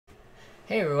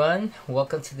Hey everyone,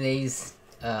 welcome to today's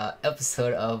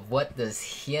episode of What Does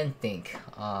Hien Think?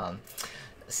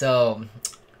 So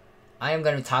I am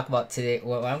going to talk about today.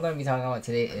 What I'm going to be talking about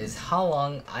today is how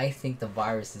long I think the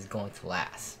virus is going to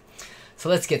last. So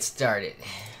let's get started.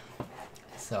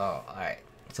 So all right.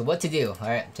 So what to do? All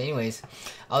right. So anyways,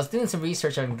 I was doing some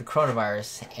research on the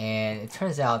coronavirus, and it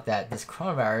turns out that this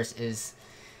coronavirus is.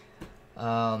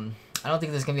 I don't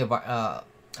think there's going to be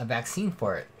a vaccine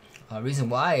for it. Reason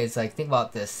why is like think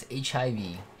about this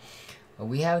HIV.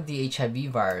 We have the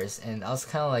HIV virus, and I was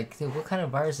kind of like, dude, what kind of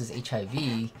virus is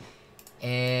HIV?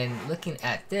 And looking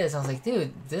at this, I was like,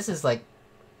 dude, this is like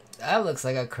that looks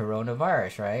like a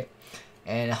coronavirus, right?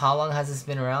 And how long has this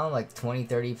been around? Like 20,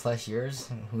 30 plus years?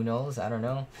 Who knows? I don't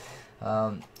know.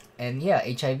 And yeah,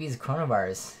 HIV is a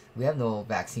coronavirus. We have no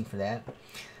vaccine for that.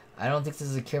 I don't think this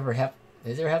is a cure for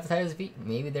Is there hepatitis B?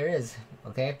 Maybe there is.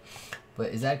 Okay,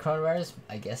 but is that coronavirus?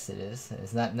 I guess it is.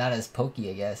 It's not as pokey,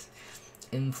 I guess.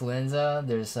 Influenza.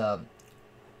 There's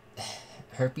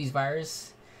herpes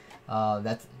virus.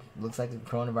 That looks like a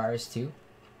coronavirus too.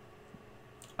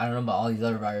 I don't know about all these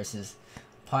other viruses.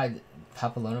 Probably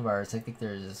papillomavirus. I think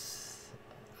there's.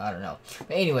 I don't know.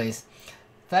 But anyways,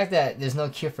 the fact that there's no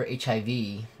cure for HIV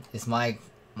is my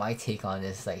take on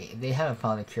this. Like, if they haven't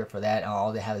found a cure for that, and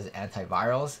all they have is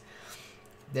antivirals,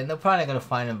 then they're probably not gonna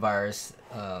find a virus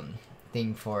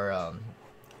thing for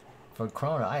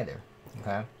corona either.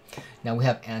 Okay. Now we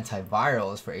have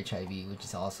antivirals for HIV, which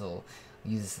is also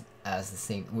used as the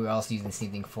same. We're also using the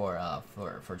same thing for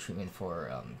treatment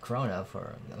for corona.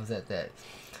 For what was that that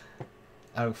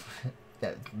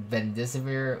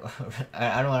Vendisivir?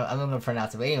 I don't want. I'm not gonna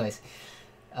pronounce it, but anyways.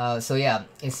 So yeah,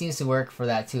 it seems to work for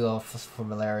that too, for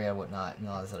malaria and whatnot, and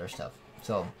all this other stuff.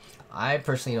 So I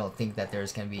personally don't think that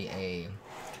there's gonna be a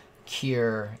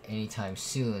cure anytime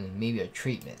soon. Maybe a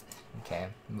treatment, okay,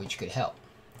 which could help.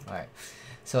 All right.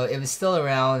 So if it's still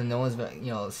around and no one's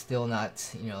still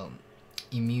not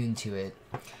immune to it,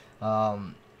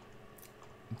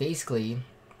 basically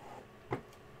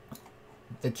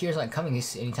the cure's not coming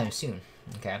anytime soon.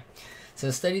 Okay. So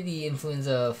study the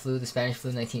influenza flu, the Spanish flu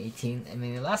in 1918. I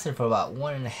mean, it lasted for about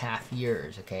 1.5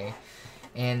 years. Okay.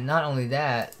 And not only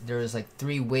that, there was like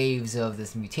 3 waves of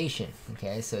this mutation.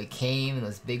 Okay, so it came and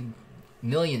those big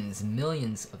millions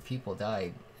of people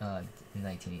died in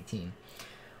 1918.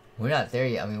 We're not there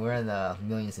yet. I mean, we're in the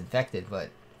millions infected, but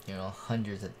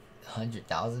hundreds of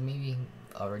 100,000 maybe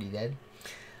already dead.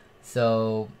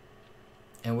 So,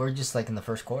 and we're just like in the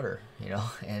first quarter,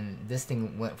 and this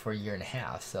thing went for a year and a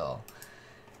half. So,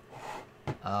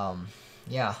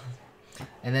 yeah.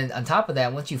 And then on top of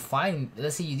that, once you find,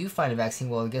 let's say you do find a vaccine,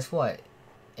 well, guess what?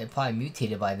 It probably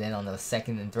mutated by then on the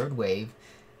second and third wave.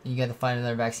 And you got to find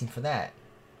another vaccine for that.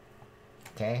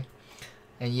 Okay?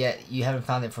 And yet you haven't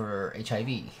found it for HIV.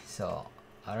 So,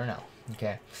 I don't know.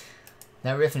 Okay?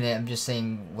 Not riffing it, I'm just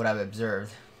saying what I've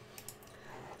observed.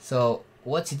 So,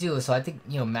 what to do? So, I think,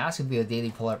 masks would be a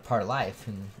daily part of life.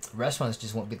 And restaurants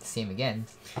just won't be the same again.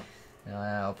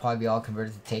 It'll probably be all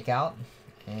converted to takeout.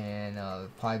 And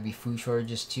probably be food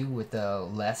shortages too with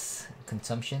less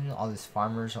consumption. All these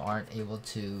farmers aren't able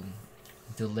to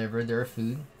deliver their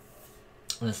food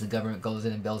unless the government goes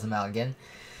in and bails them out again.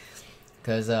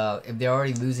 Because if they're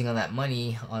already losing on that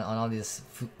money on all this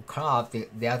crop,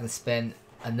 they have to spend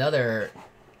another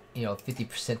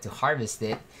 50% to harvest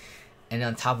it, and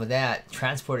on top of that,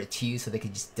 transport it to you so they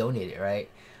can just donate it, right?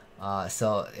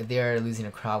 So if they're losing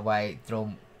a crop, why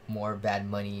throw more bad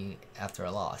money after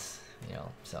a loss?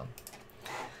 So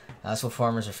that's what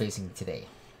farmers are facing today.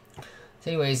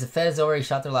 So anyways, the Fed has already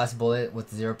shot their last bullet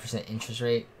with 0% interest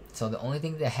rate. So the only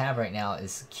thing they have right now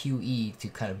is QE to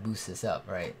kind of boost this up,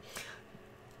 right?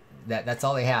 That's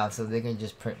all they have. So they can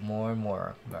just print more and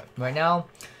more. Right now,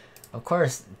 of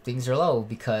course, things are low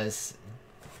because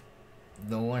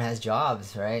no one has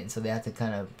jobs, right? And so they have to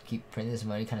kind of keep printing this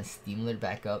money, kind of stimulate it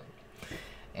back up.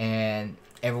 And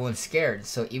everyone's scared,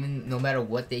 so even no matter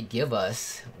what they give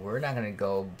us, we're not gonna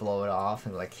go blow it off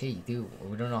and be like, hey dude,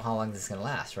 we don't know how long this is gonna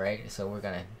last, right? So we're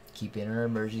gonna keep it in our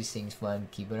emergency things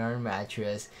fund, keep it on our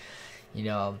mattress. I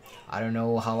don't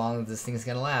know how long this thing's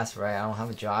gonna last, right? I don't have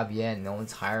a job yet, no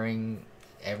one's hiring,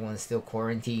 everyone's still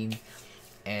quarantined.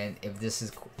 And if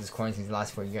this quarantine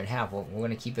lasts for a year and a half, well, we're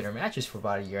gonna keep it in our mattress for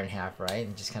about a year and a half, right?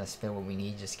 And just kind of spend what we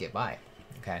need just to get by.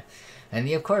 Okay, and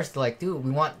of course they're like, dude,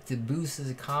 we want to boost this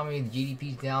economy, the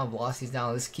GDP's down, velocity's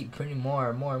down, let's keep printing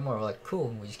more and more and more. We're like,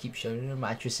 cool, we just keep shoving it in our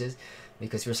mattresses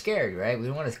because we're scared, right? We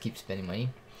don't want to keep spending money.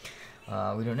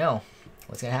 We don't know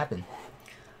what's gonna happen.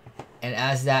 And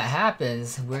as that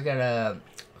happens, we're gonna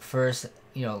first,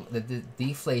 the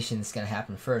deflation is gonna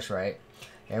happen first, right?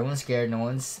 Everyone's scared. No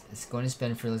one's is going to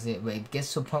spend fearlessly. But it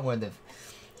gets to a point where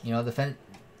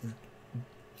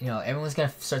everyone's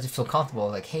gonna start to feel comfortable.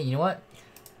 Like, hey, you know what?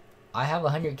 I have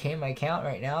 100K in my account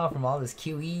right now from all this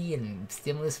QE and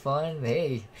stimulus fund.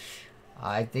 Hey,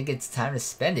 I think it's time to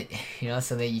spend it.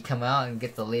 So that you come out and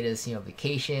get the latest,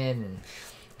 vacation and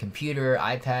computer,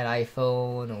 iPad,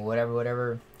 iPhone, or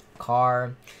whatever,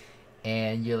 car,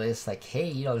 and you're just like,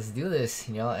 hey, let's do this,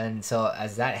 And so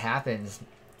as that happens,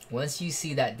 once you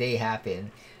see that day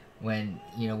happen, when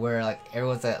where like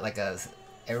everyone's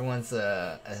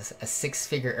a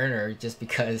six-figure earner just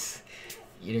because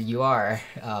you are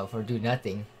for doing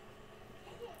nothing,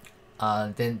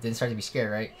 then start to be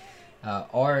scared, right?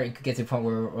 Or it could get to the point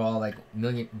where we're all like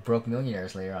broke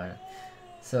millionaires later on.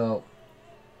 So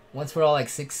once we're all like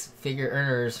six-figure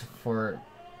earners for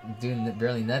doing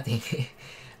barely nothing,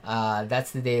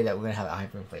 that's the day that we're gonna have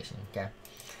hyperinflation. Okay.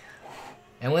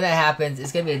 And when that happens,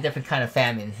 it's gonna be a different kind of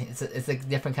famine. It's a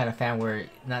different kind of famine where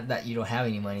not that you don't have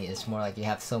any money, it's more like you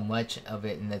have so much of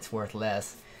it and it's worth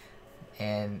less,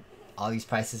 and all these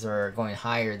prices are going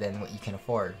higher than what you can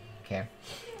afford. Okay.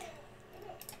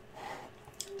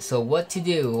 So what to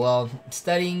do? Well,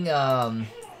 studying.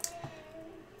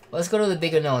 Let's go to the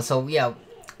big unknown. So yeah,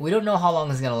 we don't know how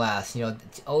long it's gonna last.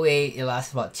 '08 it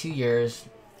lasted about 2 years.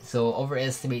 So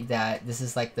overestimate that. This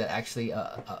is like actually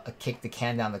a kick the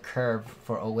can down the curve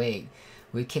for '08.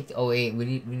 We kicked '08.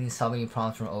 We didn't solve any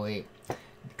problems from '08.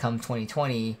 Come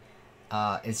 2020,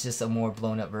 it's just a more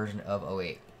blown up version of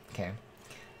 '08. Okay.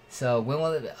 So when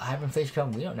will hyperinflation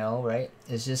come? We don't know, right?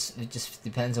 It just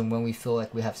depends on when we feel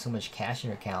like we have so much cash in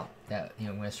our account that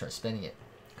we're gonna start spending it.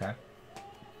 Okay.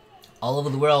 All over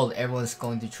the world, everyone's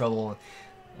going through trouble.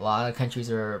 A lot of countries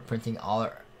are printing all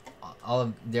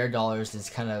of their dollars is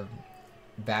kind of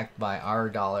backed by our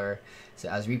dollar. So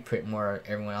as we print more,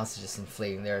 everyone else is just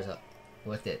inflating theirs up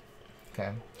with it.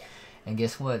 Okay. And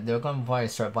guess what? They're going to probably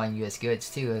start buying U.S. goods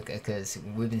too, because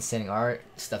we've been sending our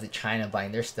stuff to China,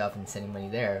 buying their stuff and sending money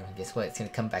there. And guess what? It's going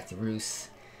to come back to roost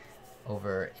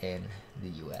over in the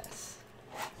U.S.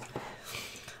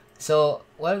 So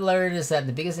what I learned is that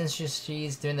the biggest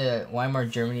industries during the Weimar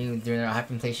Germany during their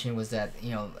hyperinflation was that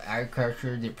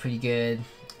agriculture did pretty good.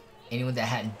 Anyone that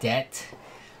had debt,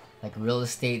 like real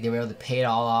estate, they were able to pay it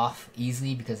all off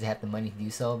easily because they had the money to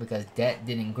do so, because debt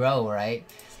didn't grow, right?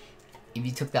 If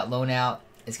you took that loan out,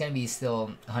 it's going to be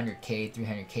still 100K,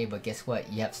 300K, but guess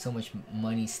what? You have so much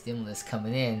money stimulus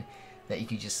coming in that you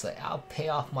could just like, I'll pay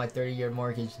off my 30-year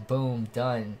mortgage, boom,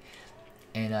 done,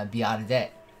 and be out of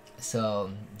debt.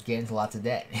 So get into lots of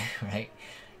debt, right?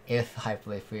 If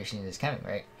hyperinflation is coming,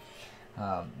 right?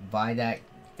 Buy that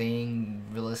thing,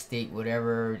 real estate,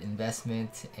 whatever,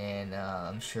 investment, and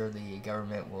I'm sure the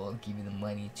government will give you the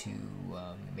money to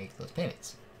make those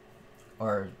payments,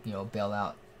 or bail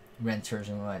out renters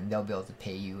and they'll be able to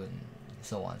pay you and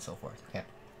so on and so forth. Okay,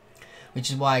 which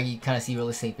is why you kind of see real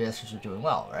estate investors are doing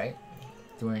well, right?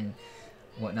 During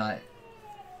whatnot,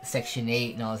 Section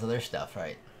 8 and all this other stuff,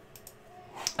 right?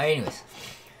 Anyways,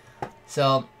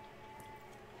 so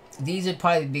these are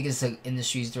probably the biggest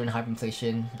industries during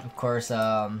hyperinflation. Of course,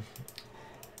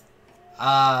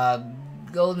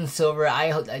 gold and silver.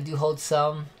 I do hold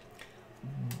some,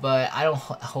 but I don't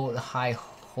hold high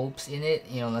hopes in it.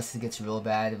 Unless it gets real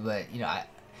bad. But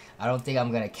I don't think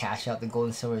I'm gonna cash out the gold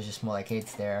and silver. It's just more like, hey,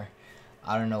 it's there.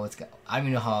 I don't know I don't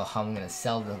even know how I'm gonna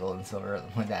sell the gold and silver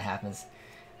when that happens.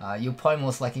 You'll probably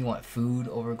most likely want food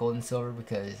over gold and silver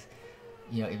because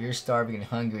if you're starving and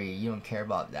hungry, you don't care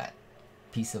about that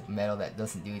piece of metal that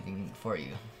doesn't do anything for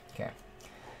you. Okay.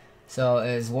 So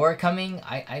is war coming?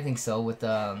 I think so, with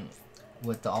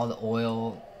all the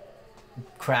oil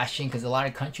crashing, because a lot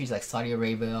of countries like Saudi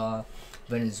Arabia,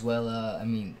 Venezuela, I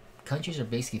mean, countries are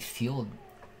basically fueled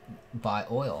by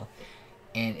oil,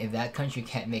 and if that country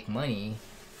can't make money,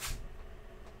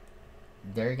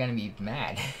 they're gonna be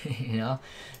mad.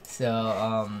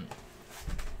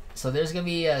 So there's gonna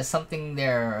be something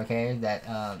there, okay, that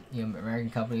American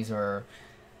companies are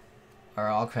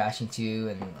all crashing too,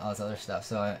 and all this other stuff.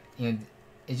 So it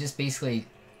just basically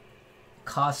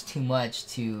costs too much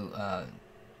to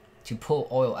pull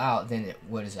oil out than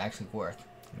what is actually worth.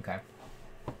 Okay.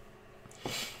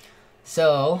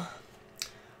 So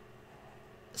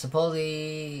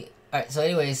supposedly, all right. So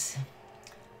anyways,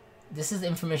 this is the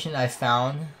information I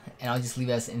found, and I'll just leave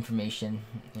it as information.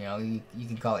 You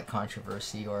can call it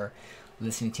controversy, or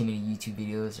listening to too many YouTube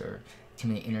videos, or too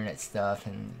many internet stuff,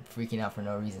 and freaking out for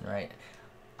no reason, right?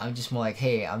 I'm just more like,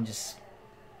 hey, it's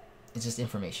just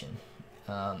information.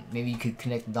 Maybe you could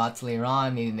connect the dots later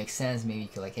on. Maybe it makes sense. Maybe you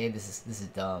could like, hey, this is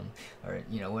dumb, or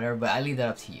whatever. But I leave that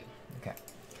up to you. Okay.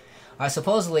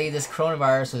 Supposedly, this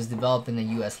coronavirus was developed in a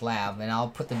U.S. lab, and I'll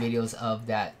put the videos of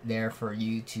that there for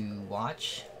you to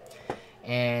watch.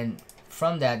 And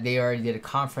from that, they already did a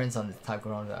conference on the type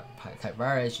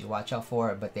virus. You watch out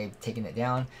for it, but they've taken it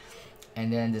down.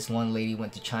 And then this one lady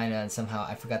went to China, and somehow,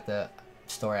 I forgot the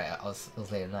story, it was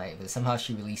late at night, but somehow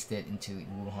she released it into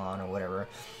Wuhan or whatever.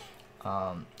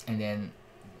 And then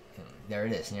there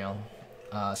it is, you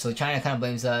know. So China kind of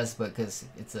blames us, but because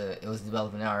it was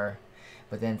developed in our,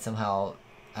 but then somehow,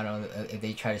 I don't know if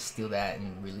they try to steal that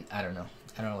and really, I don't know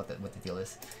what the deal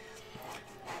is.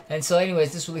 And so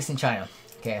anyways, this released in China,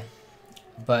 okay,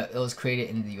 but it was created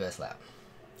in the U.S. lab.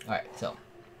 All right, so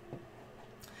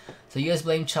U.S.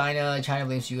 blames China, China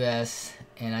blames U.S.,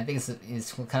 and I think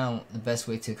it's kind of the best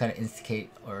way to kind of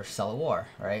instigate or sell a war,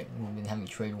 right? We've been having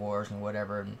trade wars and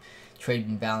whatever, and trade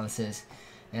imbalances,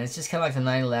 and it's just kind of like the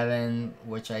 9/11,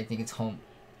 which I think it's home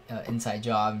inside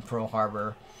job in Pearl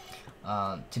Harbor,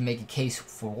 to make a case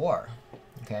for war,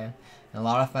 okay? And a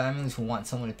lot of families will want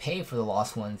someone to pay for the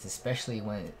lost ones, especially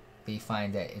when they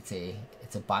find that it's a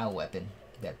bioweapon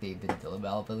that they've been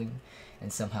developing,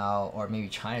 and somehow, or maybe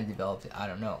China developed it, I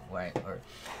don't know, right?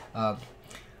 Or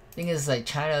thing is, like,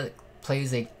 China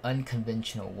plays like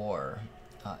unconventional war.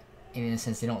 In a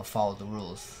sense, they don't follow the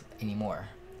rules anymore.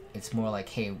 It's more like,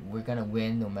 hey, we're gonna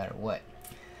win no matter what.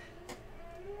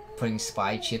 Putting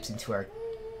spy chips into our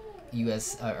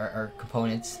U.S. our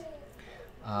components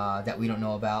that we don't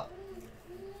know about,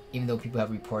 even though people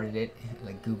have reported it,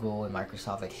 like Google and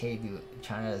Microsoft, like, hey, dude,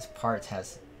 China's parts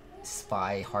has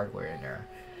spy hardware in there.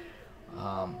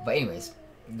 But anyways,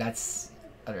 that's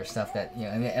other stuff that, you know,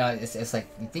 and it's like,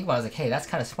 you think about it, it's like, hey, that's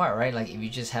kind of smart, right? Like, if you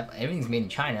just have, everything's made in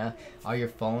China, all your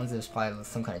phones, there's probably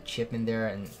some kind of chip in there,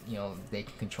 and, you know, they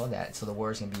can control that, so the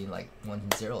war is going to be like ones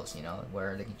and zeros, you know,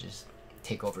 where they can just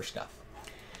take over stuff.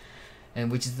 And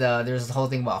which is there's the whole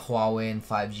thing about Huawei and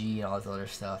 5G and all this other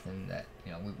stuff, and that,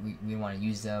 you know, we want to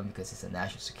use them because it's a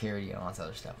national security and all this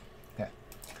other stuff. Okay.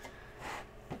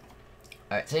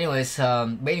 Alright, so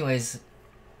anyways,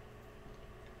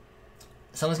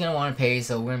 someone's gonna want to pay,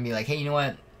 so we're gonna be like, hey, you know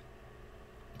what,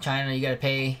 China, you gotta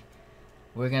pay.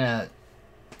 We're gonna,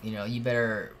 you know, you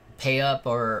better pay up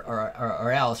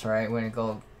or else, right? We're gonna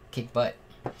go kick butt.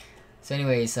 So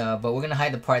anyways, but we're gonna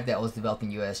hide the part that was developed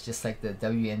in U.S., just like the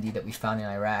WMD that we found in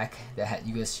Iraq that had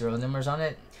U.S. serial numbers on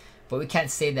it. But we can't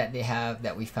say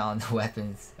that we found the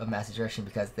weapons of mass destruction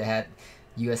because they had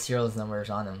U.S. serial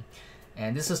numbers on them.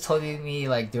 And this was told to me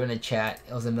like during a chat.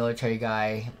 It was a military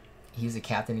guy. He was a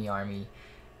captain in the army,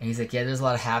 and he's like, yeah, there's a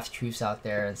lot of half truths out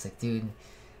there. And it's like, dude,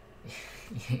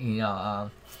 you know,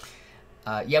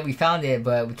 yeah, we found it,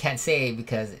 but we can't say it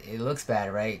because it looks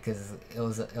bad, right? Because it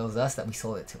was us that we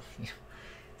sold it to.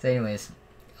 So anyways,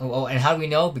 oh, and how do we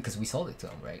know? Because we sold it to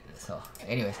them, right? So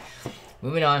anyways,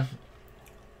 moving on.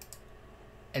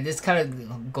 And this kind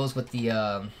of goes with the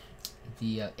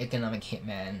economic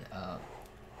hitman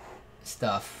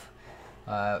stuff.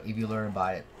 If you learn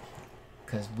about it,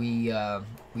 because we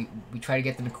try to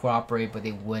get them to cooperate, but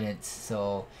they wouldn't.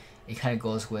 So it kind of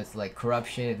goes with like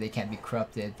corruption. If they can't be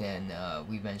corrupted, then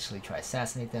we eventually try to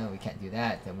assassinate them. If we can't do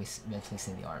that, then we eventually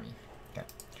send the army. Okay.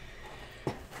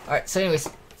 All right. So anyways,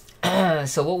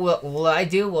 so what will I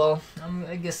do? Well,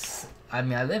 I guess, I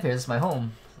mean, I live here. This is my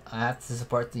home. I have to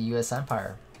support the U.S.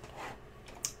 empire.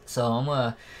 So I'm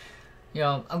gonna, you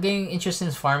know, I'm getting interested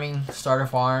in farming. Start a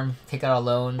farm. Take out a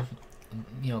loan.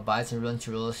 You know, buy some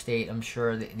real estate. I'm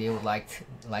sure that they would like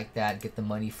that. Get the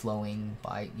money flowing.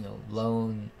 Buy, you know,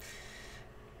 loan.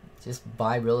 Just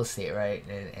buy real estate, right?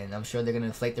 And I'm sure they're gonna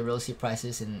inflate the real estate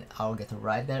prices, and I'll get to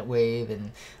ride that wave,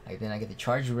 and then I get to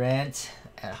charge rent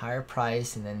at a higher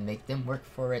price, and then make them work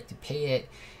for it to pay it,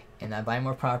 and I buy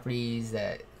more properties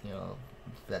that, you know,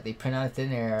 that they print out of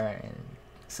thin air, and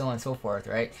so on and so forth,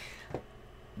 right?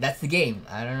 That's the game.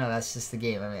 I don't know. That's just the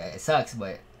game. I mean, it sucks,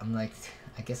 but I'm like,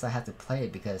 I guess I have to play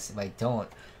it, because if I don't,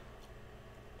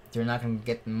 they're not gonna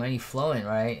get the money flowing,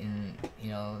 right? And, you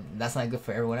know, that's not good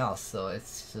for everyone else. So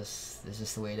it's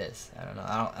just the way it is. I don't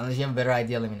know. Unless you have a better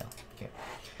idea, let me know. Okay.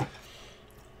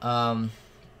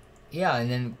 Yeah,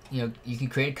 and then, you know, you can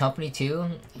create a company too.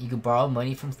 You can borrow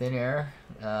money from thin air,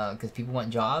 because people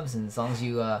want jobs, and as long as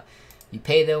you you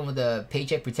pay them with a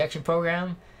paycheck protection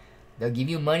program, they'll give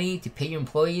you money to pay your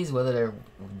employees, whether they're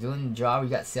doing the job or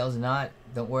you got sales or not.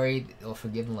 Don't worry, they'll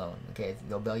forgive the loan. Okay,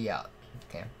 they'll bail you out.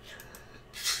 Okay.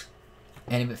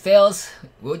 And if it fails,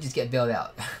 we'll just get bailed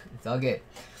out. It's all good.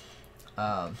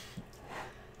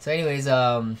 So anyways,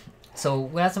 so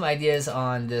we have some ideas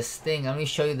on this thing. I'm going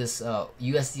to show you this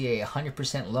USDA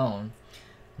 100% loan,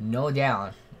 no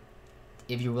down,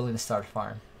 if you're willing to start a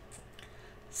farm.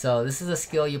 So this is a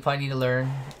skill you probably need to learn,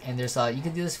 and there's you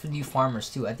can do this for new farmers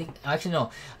too. I think actually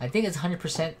no, I think it's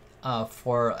 100%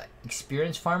 for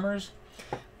experienced farmers,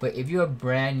 but if you're a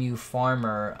brand new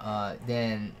farmer,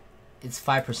 then it's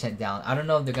 5% down. I don't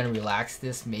know if they're gonna relax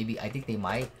this. Maybe I think they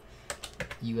might.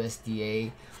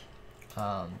 USDA,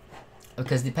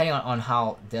 because depending on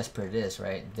how desperate it is,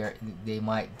 right? They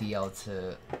might be able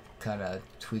to kind of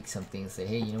tweak some things. Say,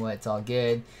 hey, you know what? It's all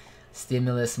good.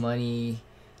 Stimulus money.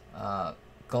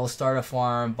 Go start a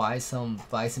farm, buy some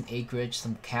acreage,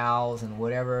 some cows and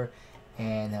whatever,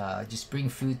 and just bring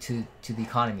food to the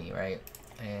economy, right?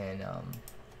 And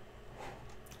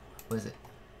what is it?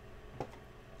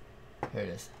 Here it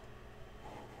is.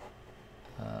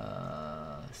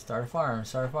 Start a farm.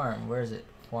 Where is it?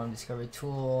 Farm discovery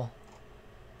tool.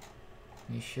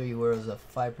 Let me show you where it was a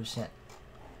 5%.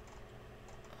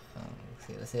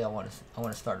 Let's say I want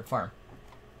to start a farm.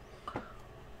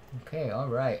 Okay, all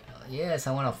right. Yes,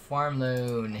 I want a farm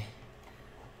loan.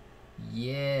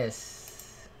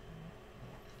 Yes,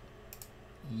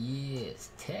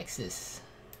 Texas,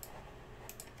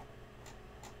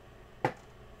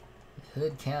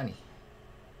 Hood County.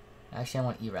 Actually, I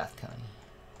want Erath County.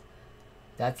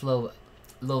 That's a little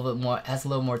bit more. Has a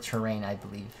little more terrain, I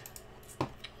believe.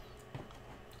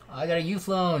 I got a youth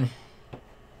loan.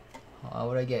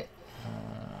 What do I get?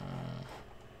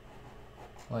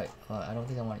 What? I don't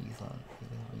think I want a youth loan.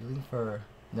 Are you looking for?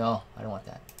 No, I don't want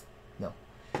that. No.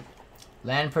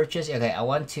 Land purchase. Okay, I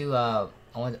want to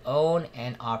own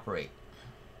and operate.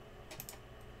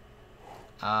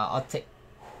 I'll take.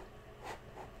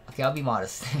 Okay, I'll be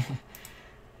modest.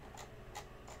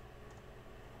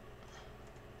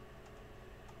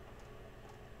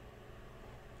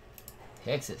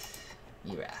 Texas,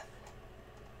 Erath.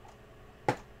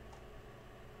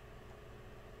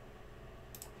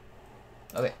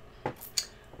 Okay.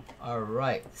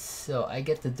 Alright, so I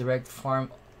get the direct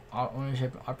farm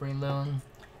ownership operating loan.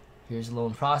 Here's the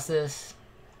loan process.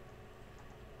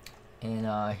 And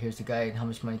here's the guide. How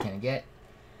much money can I get?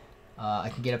 I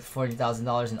can get up to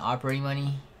 $40,000 in operating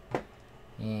money.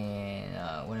 And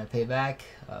when I pay back,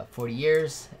 40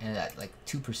 years. And at like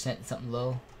 2%, something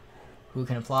low. Who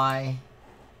can apply?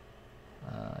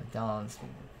 Down.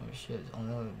 Oh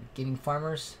no, getting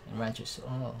farmers and ranchers.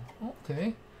 Oh,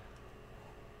 okay.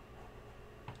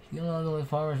 You know, only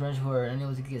farmers ranchers who are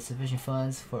unable to get sufficient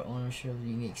funds for ownership of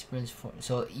unique experience for.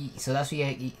 So that's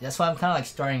what that's why I'm kind of like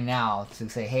starting now to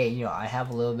say, hey, you know, I have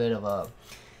a little bit of a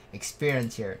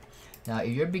experience here. Now, if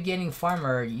you're a beginning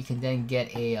farmer, you can then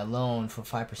get a loan for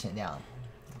 5% down.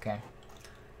 Okay.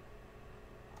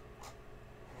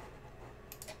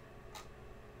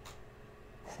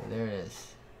 So there it is.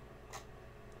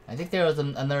 I think there was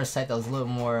another site that was a little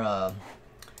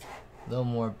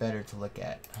more better to look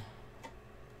at.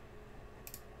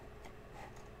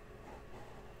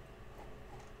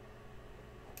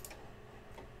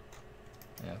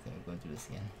 Okay, going through this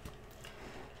again.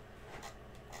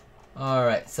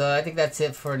 Alright, so I think that's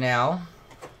it for now.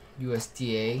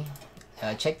 USDA.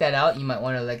 Check that out. You might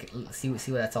want to like see what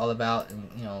that's all about, and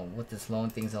you know what this loan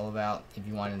thing's all about if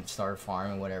you want to start a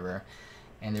farm or whatever.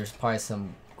 And there's probably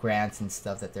some grants and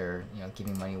stuff that they're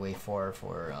giving money away for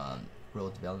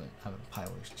rural development. I would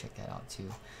probably check that out too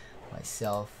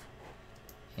myself.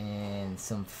 And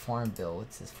some farm bill.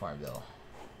 What's this farm bill?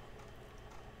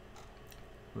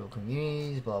 Rural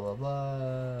communities, blah blah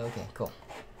blah. Okay, cool.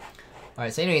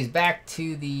 Alright, so anyways, back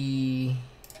to the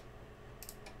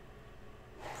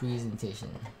presentation.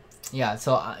 Yeah,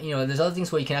 so there's other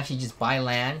things where you can actually just buy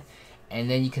land, and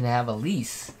then you can have a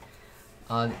lease,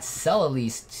 sell a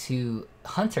lease to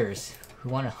hunters who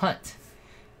want to hunt,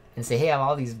 and say, hey, I have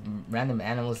all these random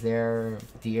animals there,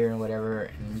 deer and whatever,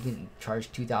 and you can charge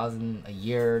 $2,000 a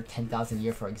year, $10,000 a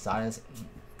year for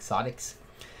exotics,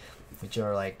 which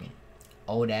are like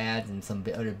old ads and some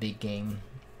other big game,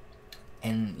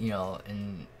 and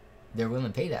and they're willing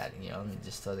to pay that,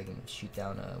 just so they can shoot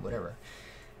down whatever.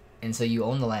 And so you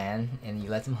own the land and you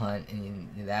let them hunt, and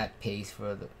that pays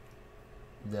for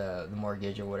the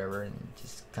mortgage or whatever, and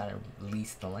just kind of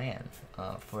lease the land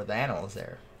for the animals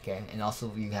there. Okay, and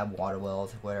also you have water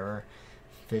wells, whatever,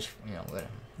 fish,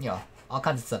 whatever, all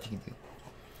kinds of stuff you can do.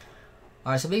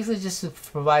 Alright, so basically just to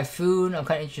provide food. I'm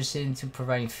kind of interested into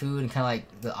providing food and kind of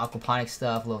like the aquaponic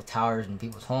stuff, little towers in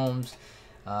people's homes.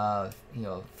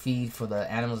 Feed for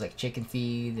the animals like chicken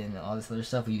feed and all this other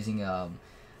stuff. We're using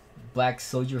black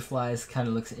soldier flies. Kind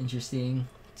of looks interesting.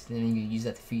 So then you use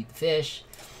that to feed the fish,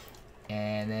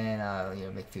 and then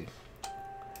make food.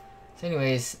 So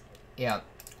anyways, yeah.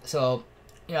 So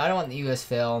I don't want the U.S.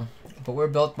 fail, but we're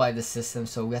built by the system,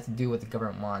 so we have to do what the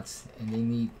government wants, and they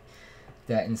need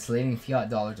that insulating fiat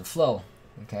dollar to flow.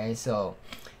 Okay, so,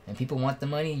 and people want the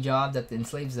money job that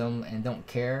enslaves them and don't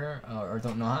care, or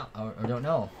don't know how, or don't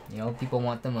know. You know, people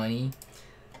want the money,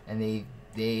 and they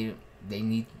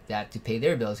need that to pay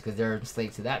their bills because they're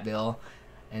enslaved to that bill,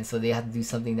 and so they have to do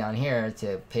something down here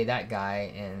to pay that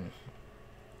guy,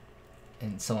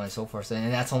 and so on and so forth. So,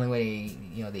 and that's the only way,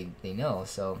 you know, they know.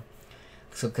 So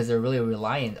because they're really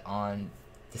reliant on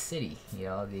the city, you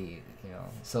know,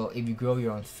 so if you grow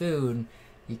your own food,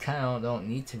 you kind of don't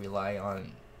need to rely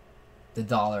on the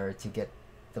dollar to get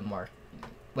the mark.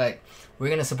 But we're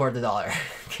gonna support the dollar.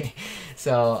 Okay,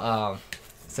 so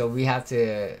so we have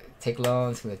to take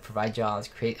loans, we provide jobs,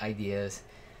 create ideas,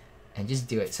 and just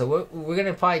do it. So we're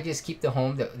gonna probably just keep the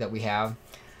home that we have.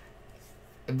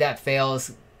 If that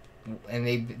fails and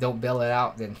they don't bail it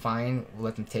out, then fine, we'll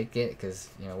let them take it, because,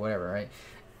 you know, whatever, right?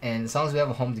 And as long as we have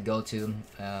a home to go to,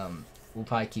 we'll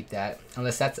probably keep that.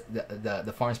 Unless that's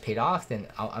the farm's paid off, then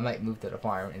I might move to the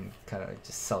farm and kind of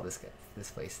just sell this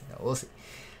place. You know, we'll see.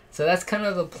 So that's kind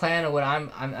of the plan of what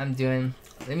I'm doing.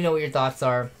 Let me know what your thoughts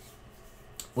are,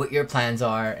 what your plans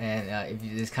are, and if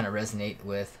you just kind of resonate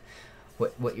with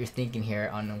what you're thinking here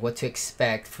on what to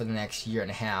expect for the next year and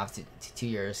a half to 2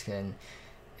 years. And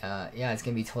yeah, it's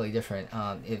gonna be totally different.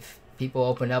 If people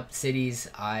open up cities,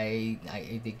 I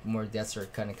think more deaths are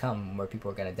gonna come, more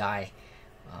people are gonna die,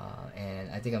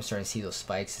 and I think I'm starting to see those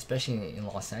spikes, especially in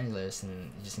Los Angeles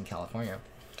and just in California.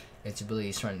 It's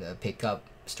really starting to pick up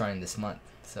starting this month.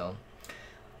 So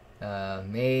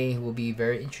May will be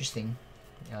very interesting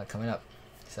coming up.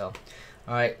 So,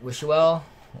 all right, wish you well.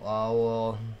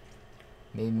 We'll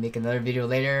maybe make another video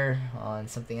later on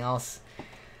something else.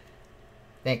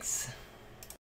 Thanks.